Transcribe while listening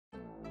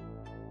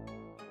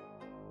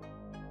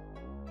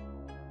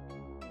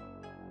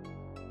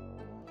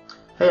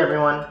Hey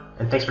everyone,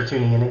 and thanks for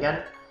tuning in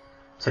again.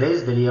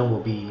 Today's video will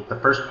be the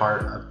first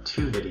part of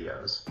two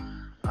videos.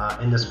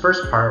 In this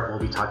first part, we'll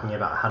be talking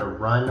about how to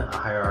run a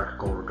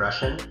hierarchical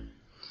regression.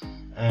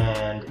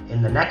 And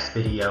in the next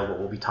video, what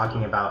we'll be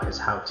talking about is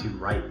how to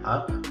write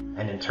up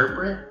and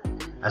interpret,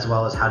 as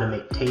well as how to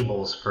make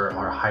tables for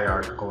our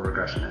hierarchical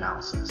regression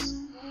analysis.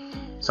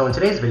 So in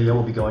today's video,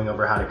 we'll be going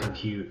over how to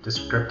compute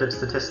descriptive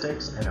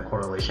statistics and a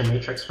correlation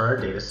matrix for our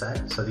data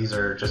set. So these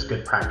are just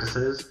good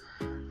practices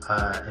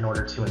in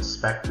order to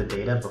inspect the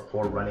data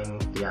before running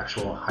the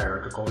actual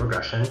hierarchical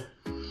regression.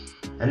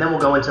 And then we'll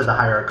go into the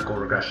hierarchical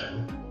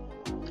regression.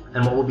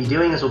 And what we'll be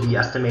doing is we'll be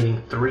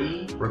estimating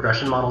 3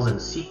 regression models in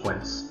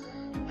sequence.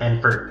 And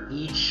for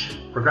each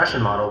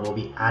regression model, we'll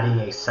be adding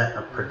a set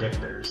of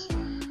predictors.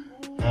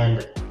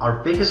 And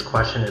our biggest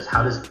question is,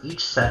 how does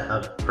each set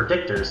of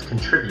predictors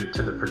contribute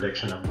to the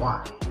prediction of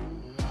y?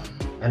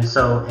 And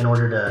so in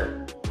order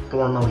to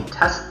formally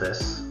test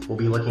this, we'll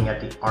be looking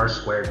at the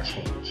R-squared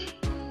change.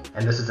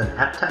 And this is an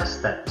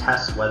f-test that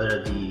tests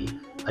whether the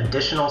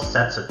additional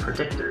sets of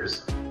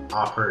predictors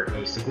offer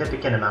a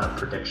significant amount of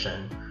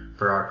prediction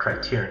for our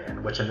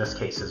criterion, which in this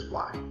case is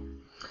y.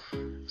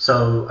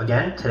 So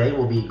again, today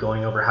we'll be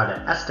going over how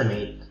to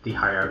estimate the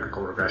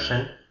hierarchical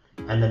regression,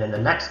 and then in the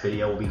next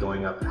video we'll be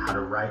going over how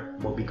to write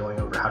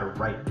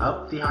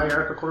up the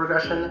hierarchical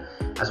regression,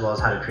 as well as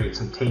how to create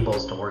some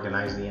tables to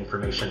organize the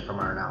information from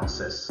our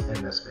analysis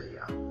in this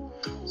video.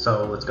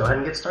 So let's go ahead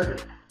and get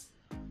started.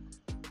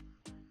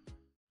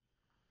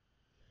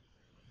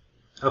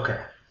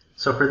 Okay,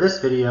 so for this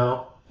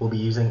video, we'll be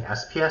using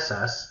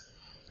SPSS,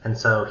 and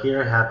so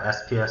here I have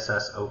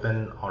SPSS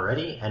open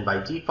already, and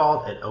by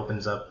default it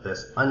opens up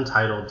this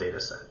untitled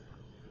dataset.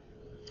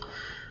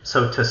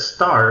 So to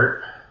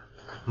start,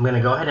 I'm going to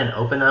go ahead and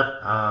open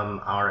up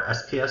our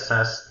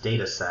SPSS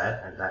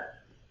dataset,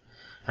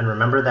 and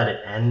remember that it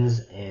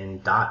ends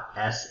in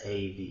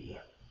 .sav.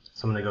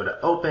 So I'm going to go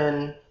to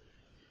Open,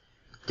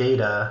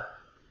 Data,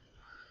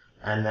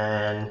 and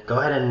then go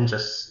ahead and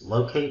just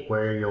locate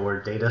where your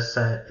data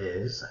set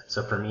is.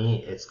 So for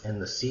me, it's in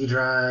the C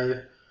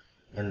drive,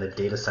 in the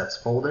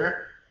datasets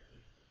folder.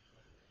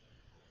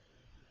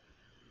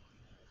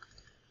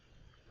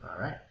 All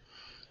right.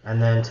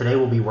 And then today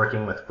we'll be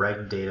working with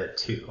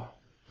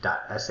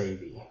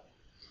regdata2.sav.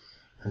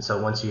 And so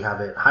once you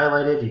have it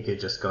highlighted, you could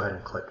just go ahead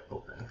and click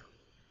Open.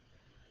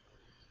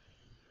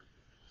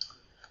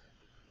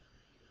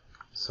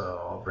 So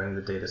I'll bring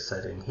the data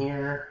set in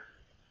here,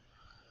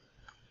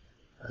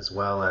 as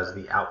well as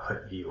the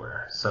output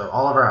viewer. So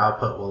all of our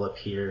output will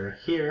appear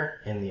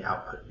here in the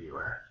output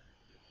viewer,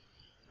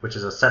 which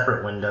is a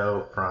separate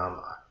window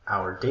from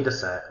our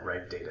dataset,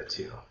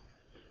 regdata2.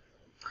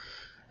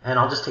 And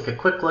I'll just take a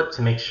quick look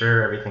to make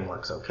sure everything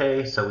looks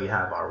okay. So we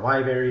have our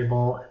y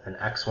variable and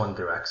x1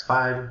 through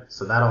x5,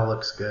 so that all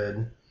looks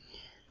good.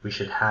 We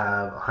should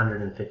have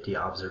 150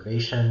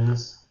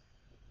 observations.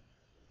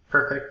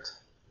 Perfect.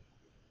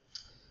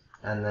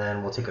 And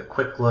then we'll take a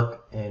quick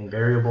look in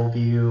variable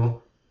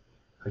view.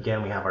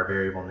 Again, we have our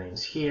variable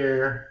names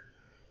here,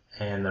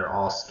 and they're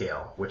all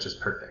scale, which is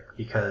perfect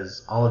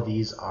because all of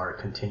these are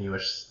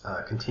continuous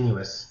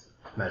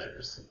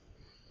measures.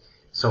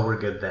 So we're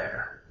good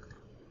there.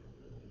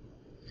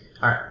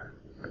 All right.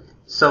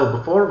 So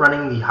before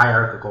running the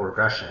hierarchical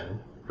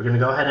regression, we're going to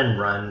go ahead and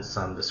run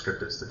some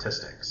descriptive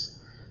statistics.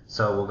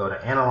 So we'll go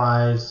to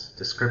Analyze,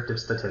 Descriptive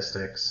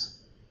Statistics,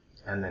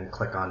 and then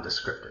click on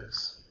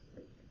Descriptives.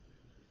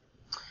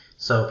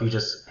 So if you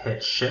just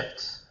hit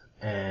Shift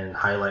and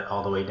highlight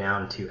all the way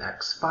down to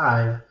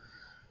x5,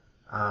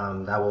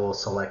 that will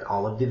select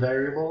all of the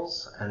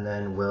variables, and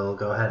then we'll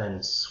go ahead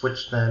and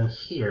switch them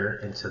here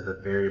into the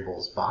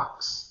variables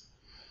box.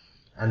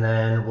 And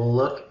then we'll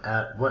look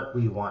at what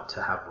we want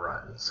to have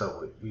run.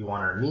 So we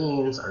want our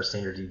means, our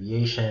standard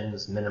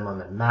deviations,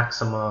 minimum and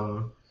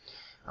maximum.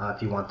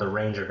 If you want the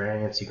range or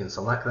variance, you can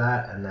select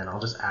that, and then I'll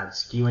just add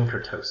skew and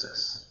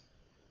kurtosis.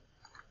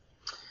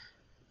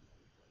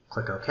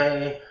 Click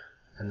OK,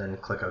 and then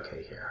click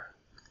OK here.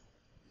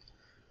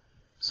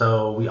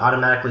 So we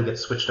automatically get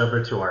switched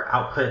over to our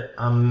output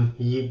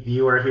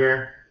viewer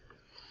here.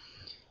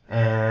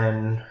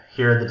 And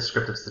here are the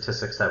descriptive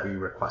statistics that we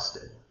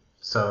requested.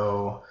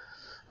 So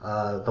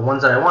the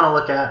ones that I want to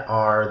look at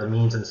are the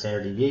means and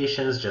standard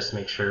deviations. Just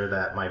make sure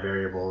that my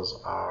variables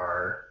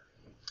are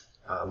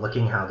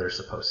looking how they're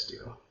supposed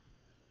to,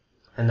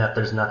 and that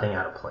there's nothing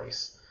out of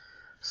place.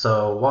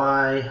 So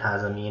y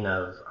has a mean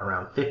of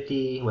around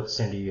 50 with a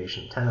standard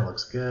deviation of 10. It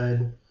looks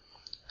good.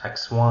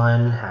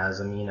 x1 has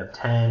a mean of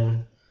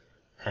 10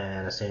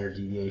 and a standard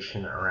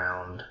deviation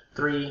around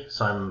 3,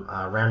 so I'm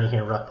rounding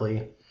here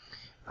roughly.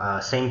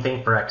 Same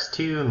thing for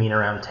x2, mean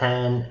around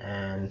 10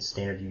 and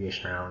standard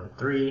deviation around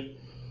 3.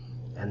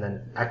 And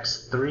then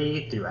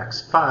x3 through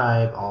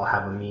x5 all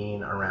have a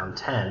mean around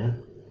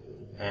 10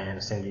 and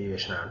a standard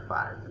deviation around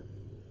 5.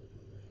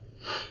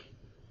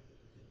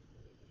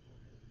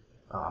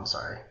 Oh, I'm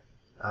sorry.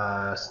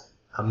 A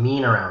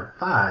mean around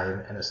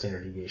 5 and a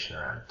standard deviation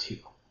around 2.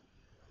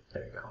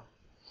 There you go.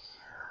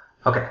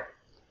 Okay.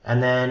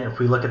 And then if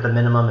we look at the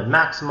minimum and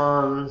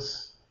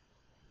maximums,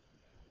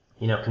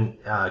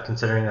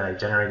 considering that I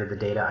generated the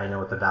data, I know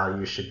what the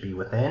values should be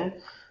within.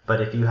 But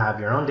if you have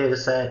your own data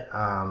set,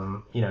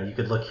 you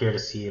could look here to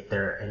see if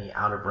there are any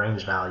out of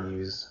range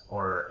values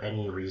or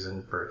any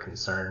reason for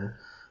concern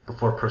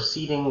before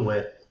proceeding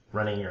with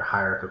running your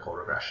hierarchical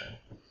regression.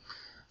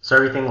 So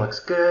everything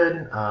looks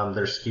good.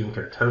 There's skew and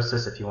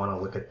kurtosis if you want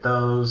to look at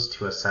those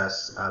to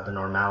assess the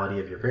normality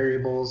of your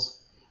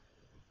variables.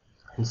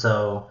 And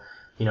so,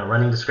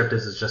 running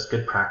descriptives is just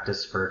good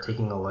practice for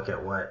taking a look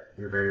at what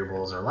your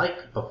variables are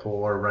like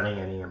before running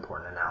any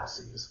important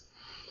analyses.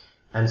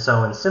 And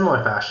so in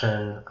similar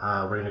fashion,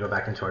 we're going to go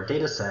back into our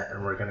data set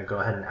and we're going to go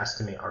ahead and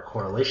estimate our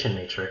correlation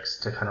matrix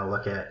to kind of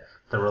look at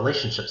the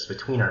relationships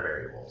between our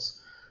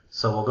variables.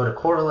 So we'll go to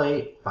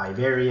correlate,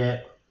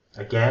 bivariate,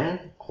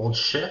 again, hold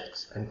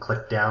shift and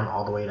click down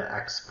all the way to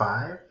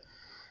x5.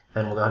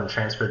 Then we'll go ahead and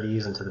transfer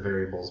these into the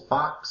variables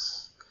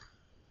box.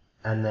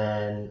 And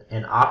then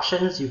in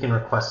options, you can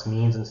request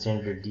means and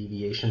standard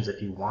deviations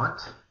if you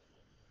want.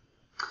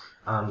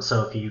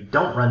 So if you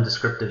don't run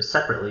descriptives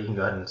separately, you can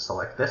go ahead and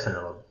select this and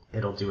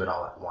it'll do it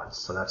all at once.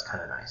 So that's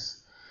kind of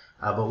nice.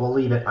 But we'll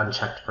leave it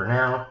unchecked for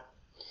now.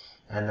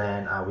 And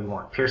then we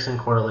want Pearson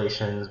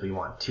correlations. We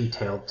want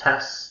two-tailed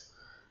tests.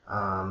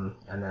 And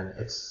then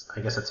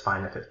I guess it's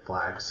fine if it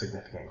flags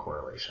significant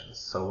correlations.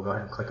 So we'll go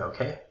ahead and click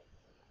OK.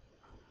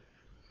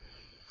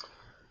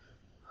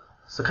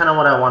 So kind of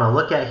what I want to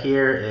look at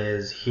here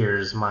is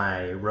here's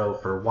my row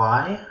for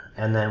Y,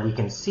 and then we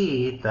can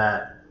see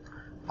that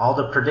all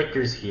the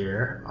predictors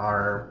here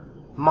are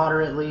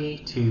moderately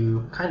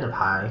to kind of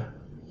highly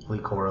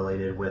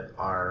correlated with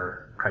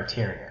our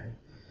criterion.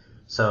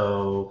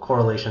 So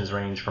correlations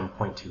range from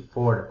 0.24 to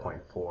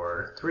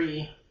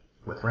 0.43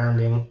 with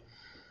rounding,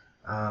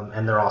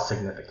 and they're all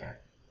significant.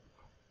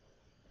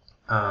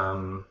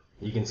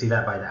 You can see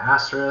that by the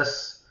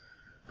asterisk.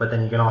 But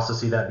then you can also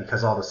see that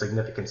because all the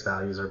significance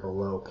values are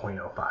below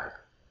 0.05.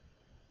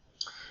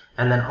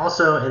 And then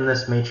also in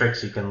this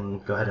matrix, you can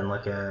go ahead and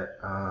look at,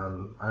 I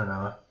don't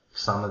know, if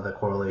some of the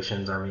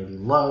correlations are maybe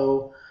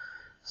low.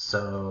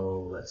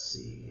 So let's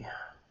see.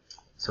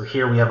 So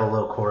here we have a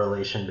low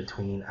correlation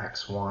between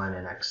x1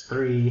 and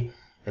x3.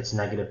 It's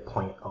negative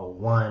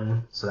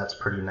 0.01, so that's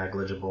pretty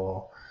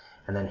negligible.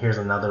 And then here's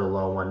another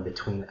low one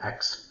between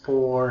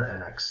x4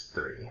 and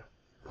x3,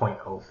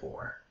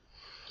 0.04.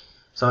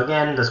 So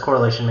again, this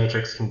correlation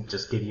matrix can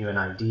just give you an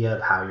idea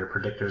of how your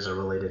predictors are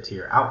related to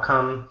your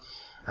outcome,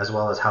 as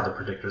well as how the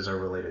predictors are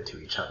related to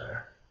each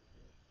other.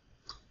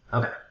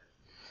 Okay,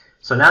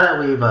 so now that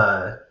we've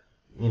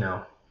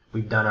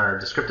done our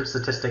descriptive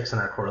statistics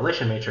and our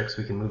correlation matrix,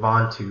 we can move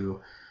on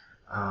to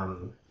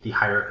the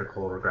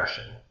hierarchical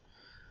regression.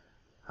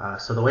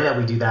 So the way that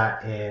we do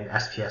that in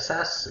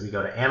SPSS, we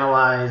go to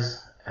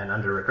Analyze, and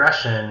under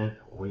Regression,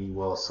 we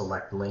will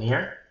select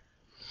Linear.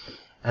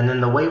 And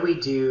then the way we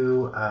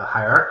do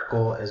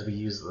hierarchical is we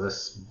use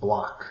this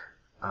block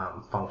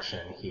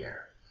function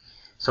here.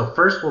 So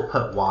first we'll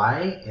put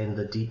Y in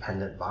the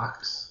dependent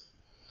box.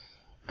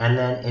 And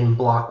then in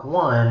block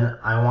 1,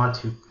 I want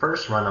to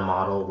first run a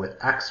model with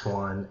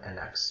x1 and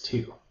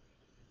x2.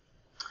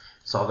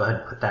 So I'll go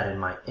ahead and put that in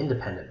my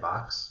independent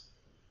box.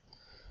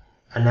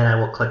 And then I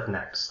will click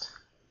Next.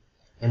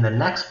 In the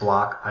next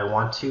block, I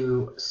want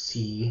to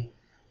see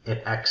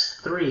if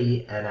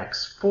x3 and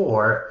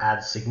x4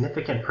 add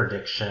significant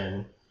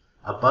prediction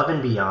above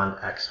and beyond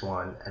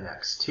x1 and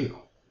x2.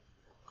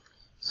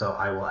 So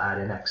I will add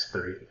in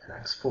x3 and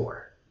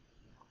x4.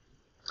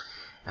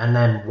 And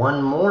then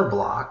one more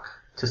block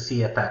to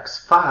see if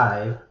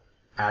x5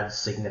 adds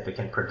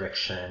significant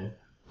prediction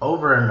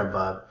over and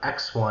above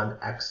x1,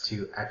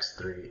 x2,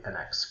 x3, and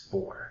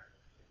x4.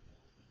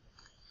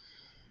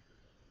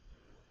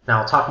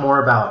 Now I'll talk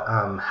more about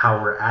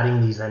how we're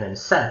adding these in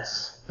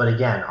sets, but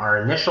again, our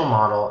initial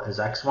model is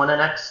x1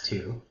 and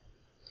x2,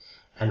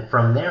 and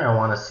from there I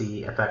want to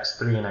see if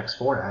x3 and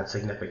x4 add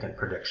significant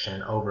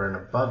prediction over and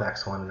above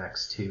x1 and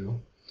x2,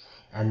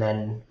 and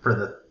then for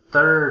the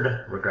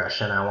third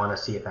regression I want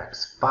to see if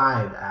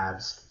x5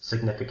 adds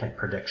significant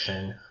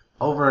prediction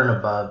over and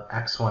above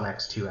x1,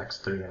 x2,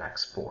 x3, and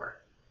x4.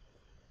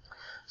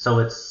 So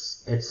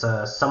it's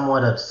a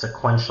somewhat of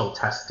sequential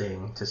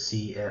testing to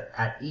see if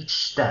at each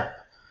step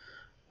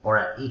or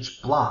at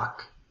each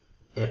block,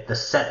 if the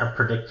set of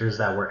predictors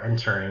that we're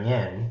entering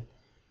in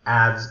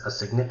adds a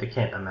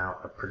significant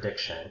amount of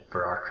prediction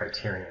for our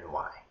criterion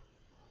Y.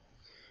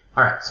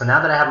 Alright, so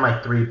now that I have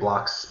my 3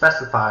 blocks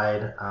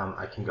specified,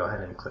 I can go ahead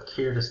and click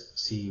here to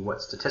see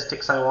what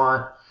statistics I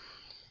want.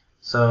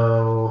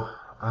 So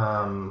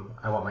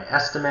I want my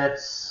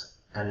estimates,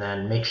 and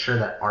then make sure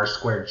that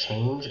R-squared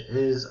change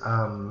is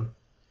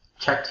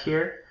checked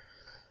here.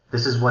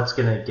 This is what's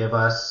going to give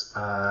us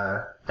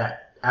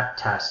that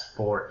F-test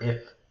for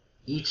if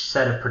each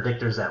set of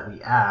predictors that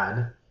we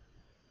add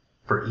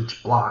for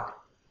each block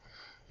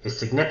is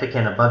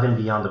significant above and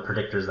beyond the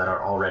predictors that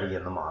are already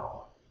in the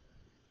model.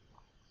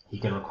 You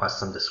can request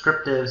some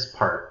descriptives,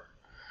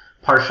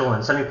 partial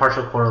and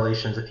semi-partial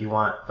correlations if you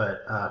want,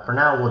 but for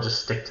now we'll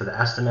just stick to the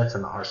estimates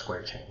and the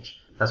R-squared change.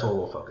 That's what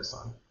we'll focus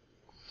on.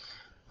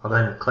 I'll go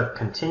ahead and click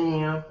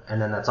continue,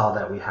 and then that's all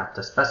that we have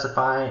to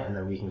specify, and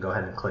then we can go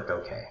ahead and click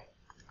OK.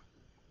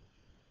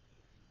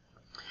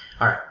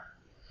 Alright,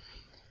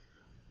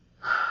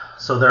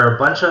 so there are a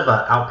bunch of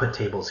output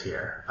tables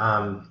here.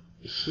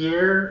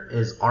 Here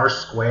is R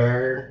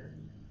squared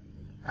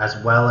as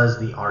well as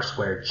the R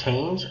squared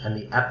change and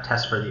the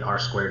F-test for the R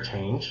squared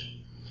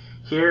change.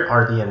 Here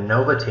are the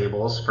ANOVA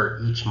tables for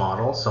each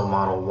model, so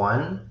Model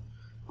 1,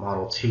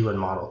 Model 2, and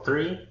Model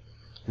 3.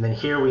 And then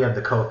here we have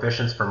the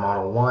coefficients for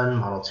Model 1,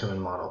 Model 2,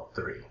 and Model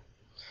 3.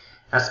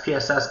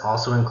 SPSS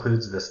also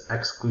includes this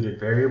excluded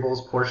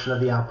variables portion of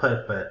the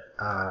output, but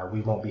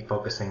we won't be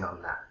focusing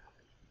on that.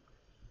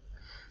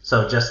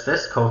 So just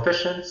this,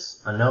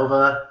 coefficients,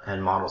 ANOVA,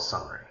 and model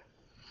summary.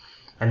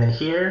 And then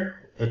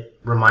here, it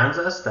reminds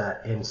us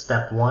that in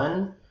step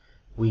 1,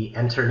 we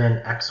entered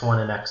in x1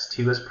 and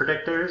x2 as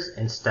predictors.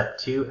 In step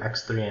 2,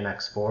 x3 and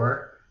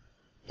x4,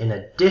 in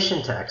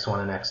addition to x1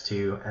 and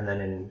x2. And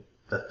then in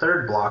the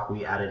third block,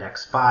 we added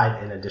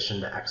x5 in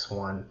addition to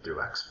x1 through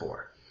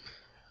x4.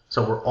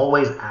 So we're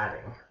always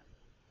adding.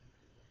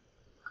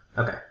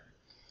 Okay,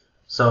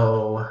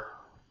 so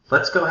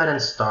let's go ahead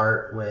and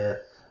start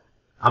with,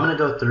 I'm going to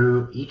go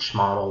through each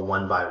model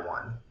one by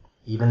one,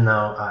 even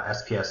though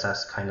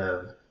SPSS kind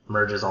of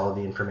merges all of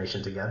the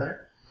information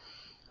together.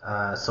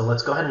 So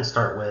let's go ahead and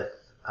start with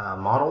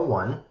Model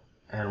 1,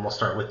 and we'll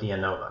start with the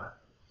ANOVA.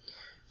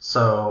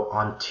 So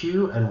on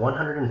 2 and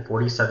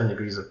 147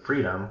 degrees of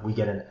freedom, we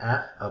get an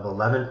F of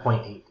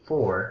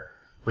 11.84,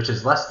 which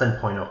is less than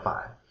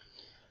 0.05.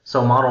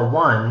 So Model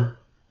 1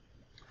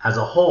 as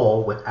a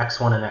whole with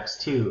x1 and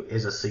x2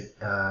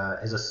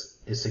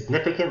 is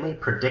significantly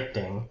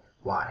predicting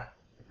y.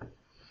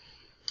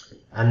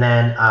 And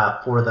then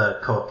for the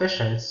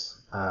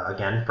coefficients,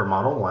 again for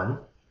Model 1,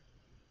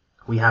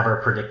 we have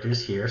our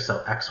predictors here,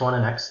 so x1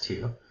 and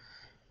x2.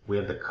 We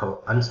have the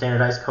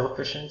unstandardized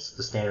coefficients,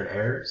 the standard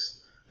errors.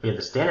 We have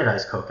the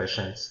standardized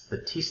coefficients,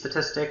 the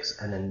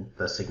t-statistics, and then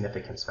the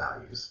significance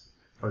values,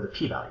 or the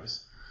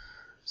p-values.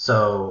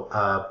 So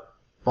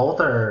both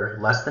are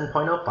less than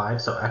 0.05,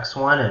 so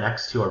x1 and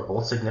x2 are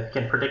both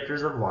significant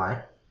predictors of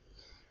y.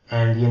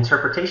 And the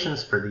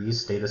interpretations for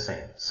these stay the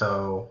same.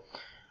 So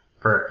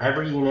for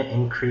every unit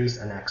increase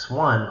in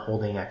x1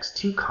 holding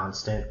x2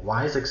 constant,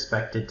 y is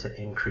expected to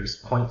increase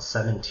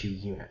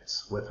 0.72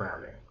 units with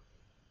rounding.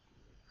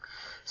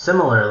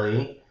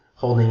 Similarly,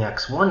 holding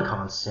x1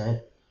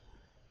 constant,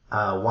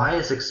 y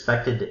is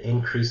expected to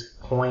increase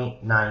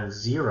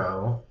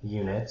 0.90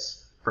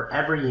 units for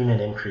every unit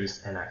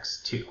increase in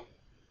x2.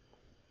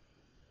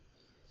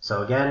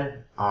 So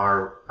again,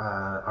 our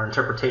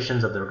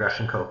interpretations of the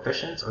regression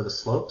coefficients or the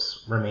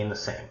slopes remain the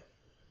same.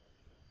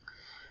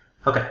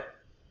 Okay.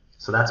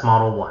 So that's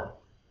Model 1.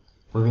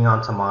 Moving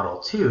on to Model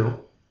 2,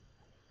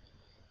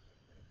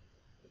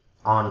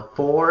 on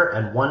 4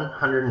 and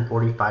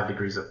 145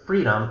 degrees of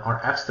freedom, our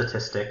F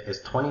statistic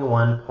is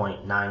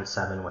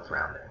 21.97 with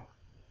rounding.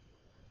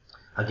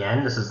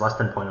 Again, this is less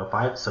than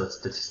 0.05, so it's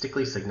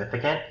statistically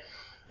significant.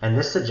 And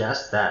this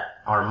suggests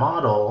that our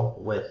model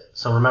with,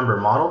 so remember,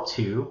 Model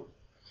 2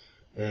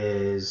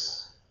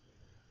 is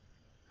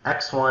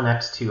x1,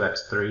 x2,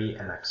 x3,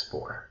 and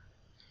x4.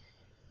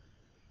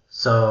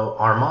 So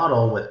our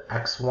model with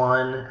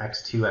x1,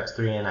 x2,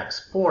 x3, and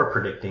x4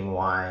 predicting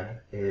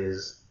y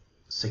is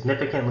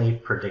significantly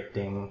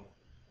predicting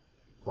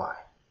y.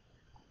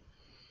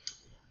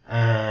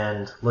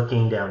 And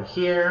looking down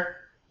here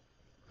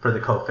for the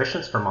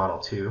coefficients for Model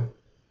 2,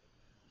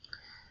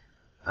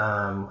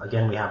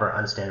 again we have our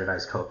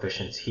unstandardized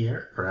coefficients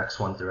here for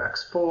x1 through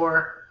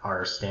x4,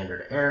 our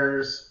standard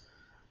errors,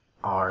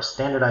 our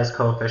standardized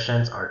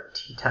coefficients, our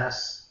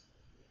t-tests,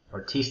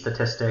 or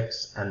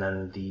t-statistics, and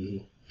then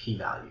the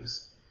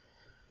p-values.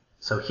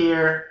 So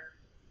here,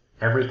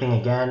 everything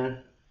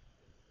again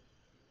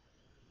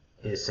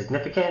is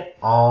significant,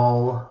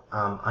 all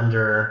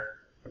under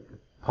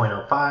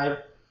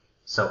 0.05.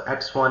 So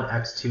x1,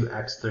 x2,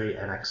 x3,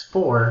 and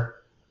x4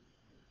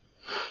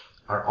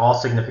 are all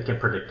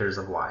significant predictors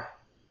of y.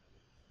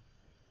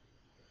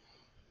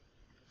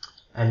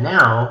 And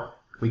now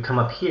we come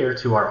up here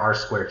to our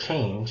R-squared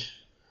change.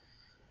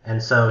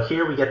 And so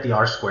here we get the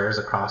R-squares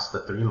across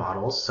the three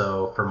models.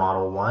 So for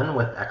Model 1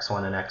 with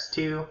x1 and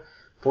x2,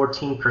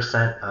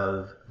 14%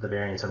 of the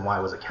variance in y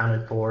was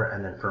accounted for.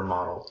 And then for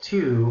Model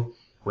 2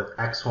 with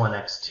x1,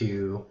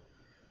 x2,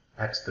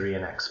 x3,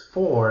 and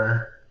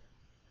x4,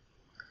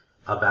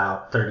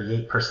 about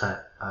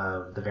 38%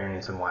 of the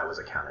variance in y was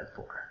accounted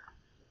for.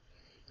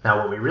 Now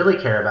what we really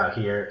care about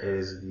here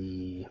is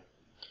the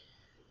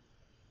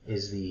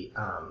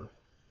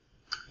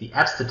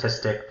F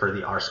statistic for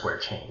the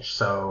R-squared change.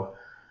 So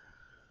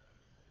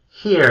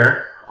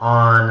here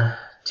on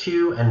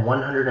 2 and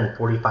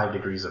 145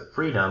 degrees of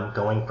freedom,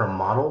 going from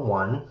Model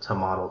 1 to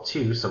Model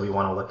 2, so we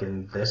want to look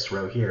in this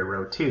row here,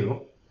 row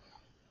 2.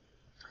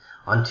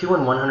 On 2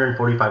 and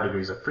 145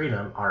 degrees of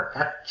freedom, our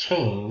F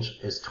change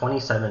is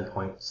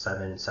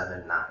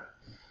 27.779.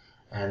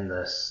 And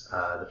this,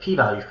 the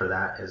p-value for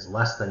that is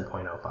less than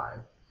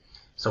 0.05.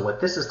 So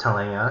what this is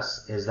telling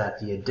us is that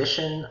the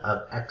addition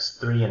of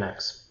x3 and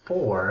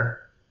x4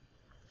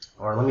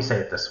 or let me say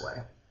it this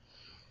way.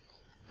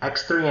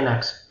 X3 and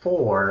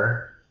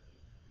X4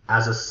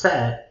 as a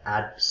set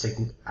add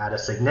a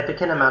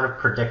significant amount of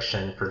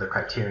prediction for the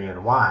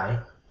criterion Y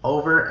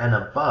over and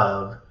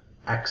above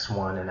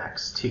X1 and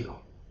X2.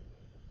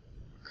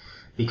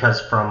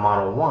 Because from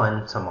model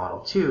 1 to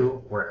model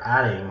 2, we're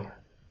adding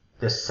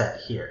this set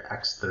here,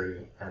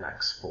 X3 and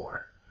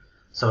X4.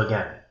 So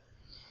again,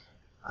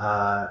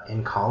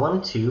 in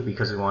column 2,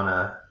 because we want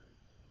to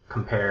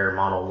compare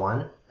model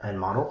 1 and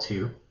model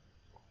 2,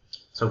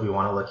 so we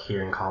want to look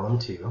here in column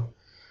 2,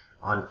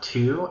 on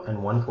 2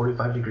 and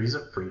 145 degrees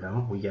of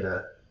freedom, we get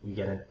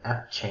an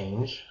F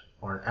change,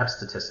 or an F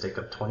statistic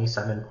of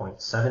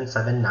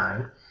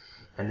 27.779,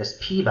 and this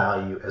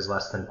p-value is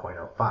less than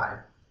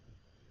 0.05.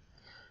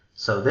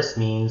 So this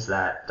means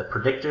that the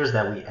predictors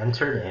that we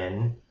entered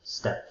in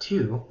step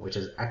 2, which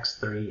is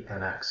X3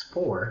 and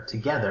X4,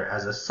 together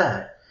as a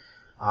set,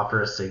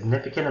 offer a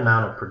significant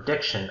amount of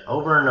prediction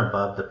over and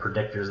above the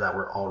predictors that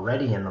were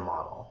already in the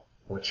model,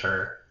 which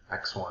are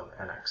X1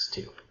 and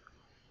X2.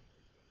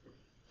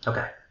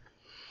 Okay,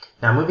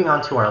 now moving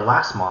on to our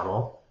last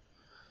model,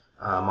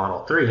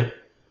 model 3,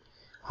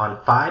 on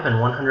 5 and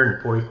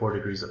 144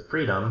 degrees of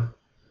freedom,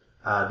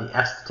 the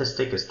F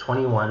statistic is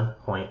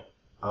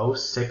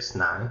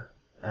 21.069,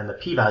 and the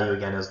p-value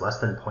again is less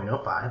than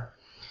 0.05.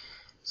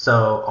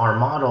 So our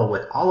model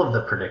with all of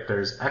the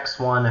predictors,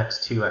 X1,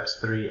 X2,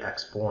 X3,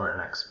 X4,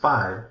 and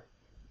X5,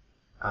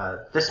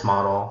 this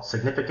model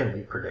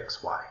significantly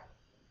predicts Y.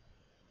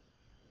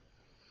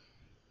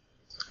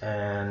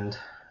 And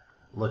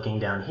looking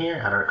down here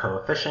at our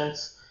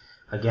coefficients,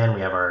 again we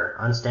have our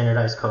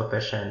unstandardized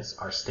coefficients,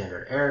 our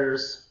standard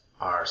errors,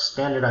 our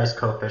standardized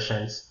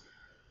coefficients,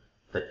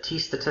 the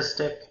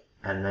t-statistic,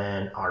 and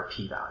then our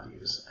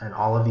p-values. And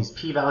all of these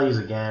p-values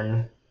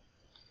again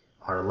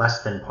are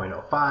less than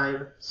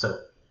 0.05, so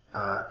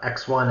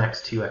X1,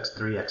 X2,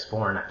 X3,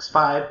 X4, and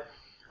X5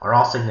 are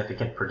all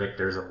significant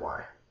predictors of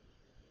Y.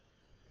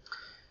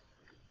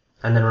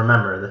 And then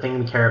remember, the thing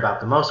we care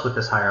about the most with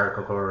this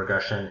hierarchical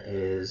regression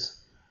is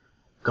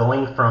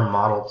going from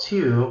model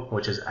 2,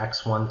 which is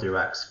X1 through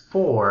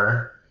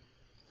X4,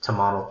 to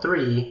model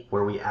 3,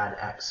 where we add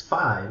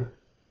X5.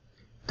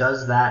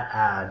 Does that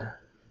add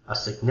a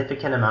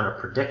significant amount of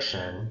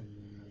prediction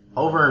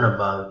over and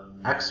above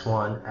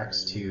X1,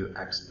 X2,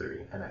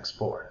 X3, and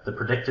X4, the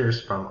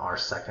predictors from our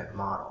second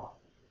model?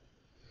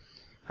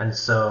 And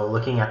so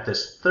looking at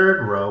this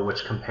third row,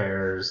 which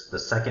compares the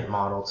second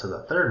model to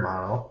the third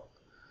model,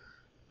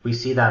 we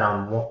see that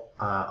on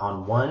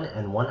 1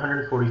 and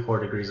 144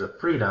 degrees of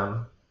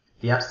freedom,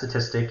 the F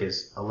statistic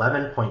is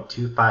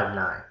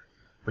 11.259,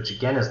 which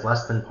again is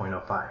less than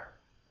 0.05.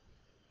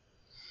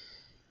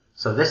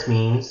 So this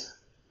means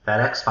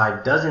that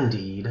X5 does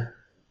indeed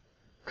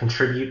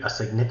contribute a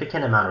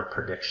significant amount of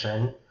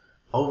prediction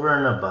over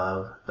and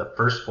above the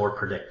first 4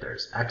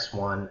 predictors,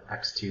 X1,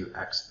 X2,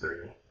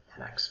 X3,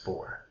 and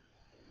X4.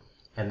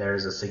 And there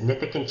is a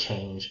significant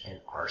change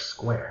in R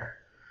square.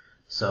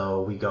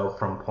 So we go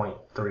from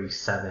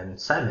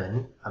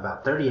 0.377,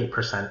 about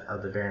 38%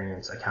 of the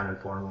variance accounted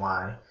for in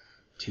Y,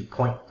 to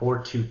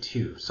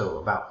 0.422, so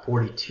about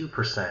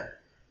 42%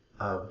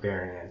 of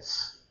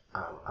variance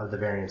of the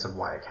variance of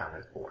Y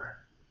accounted for.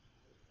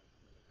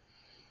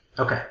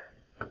 Okay,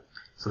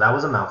 so that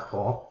was a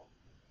mouthful,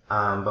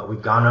 but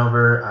we've gone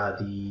over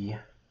the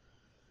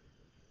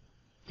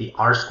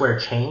R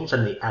squared change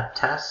and the F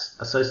test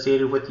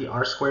associated with the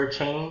R squared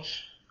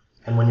change.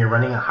 And when you're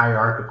running a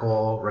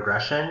hierarchical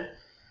regression,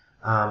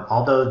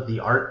 although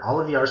all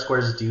of the R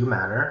squares do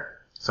matter,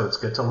 so it's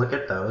good to look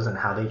at those and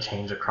how they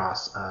change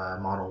across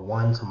model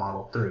 1 to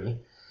model 3.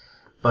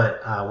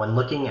 But when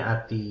looking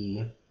at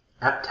the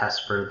F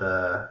test for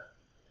the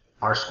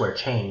R squared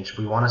change,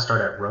 we want to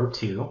start at row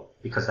 2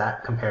 because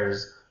that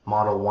compares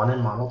model 1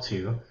 and model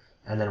 2.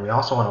 And then we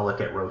also want to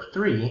look at row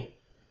 3,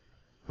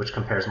 which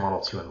compares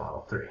model 2 and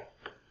model 3.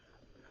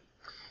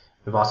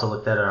 We've also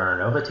looked at our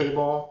ANOVA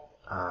table,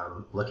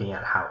 looking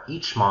at how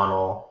each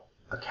model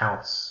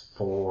accounts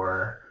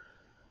for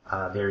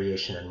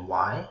variation in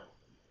Y,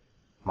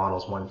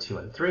 models 1, 2,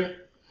 and 3,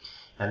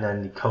 and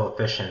then the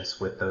coefficients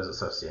with those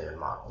associated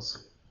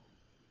models.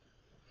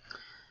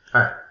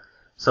 All right,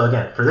 so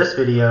again, for this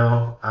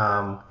video,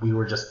 we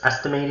were just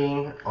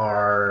estimating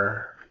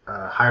our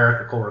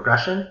hierarchical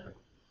regression.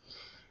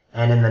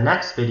 And in the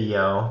next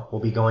video,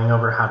 we'll be going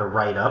over how to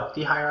write up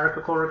the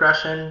hierarchical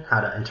regression, how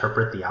to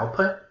interpret the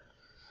output,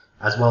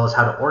 as well as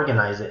how to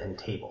organize it in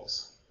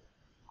tables.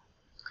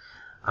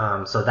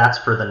 So that's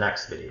for the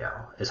next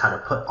video, is how to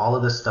put all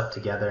of this stuff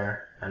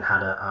together and how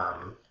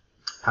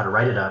to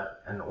write it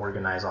up and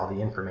organize all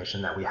the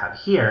information that we have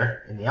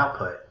here in the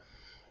output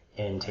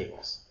in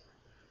tables.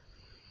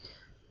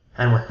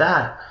 And with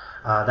that,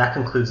 that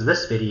concludes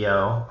this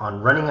video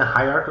on running a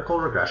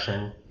hierarchical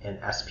regression in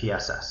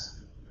SPSS.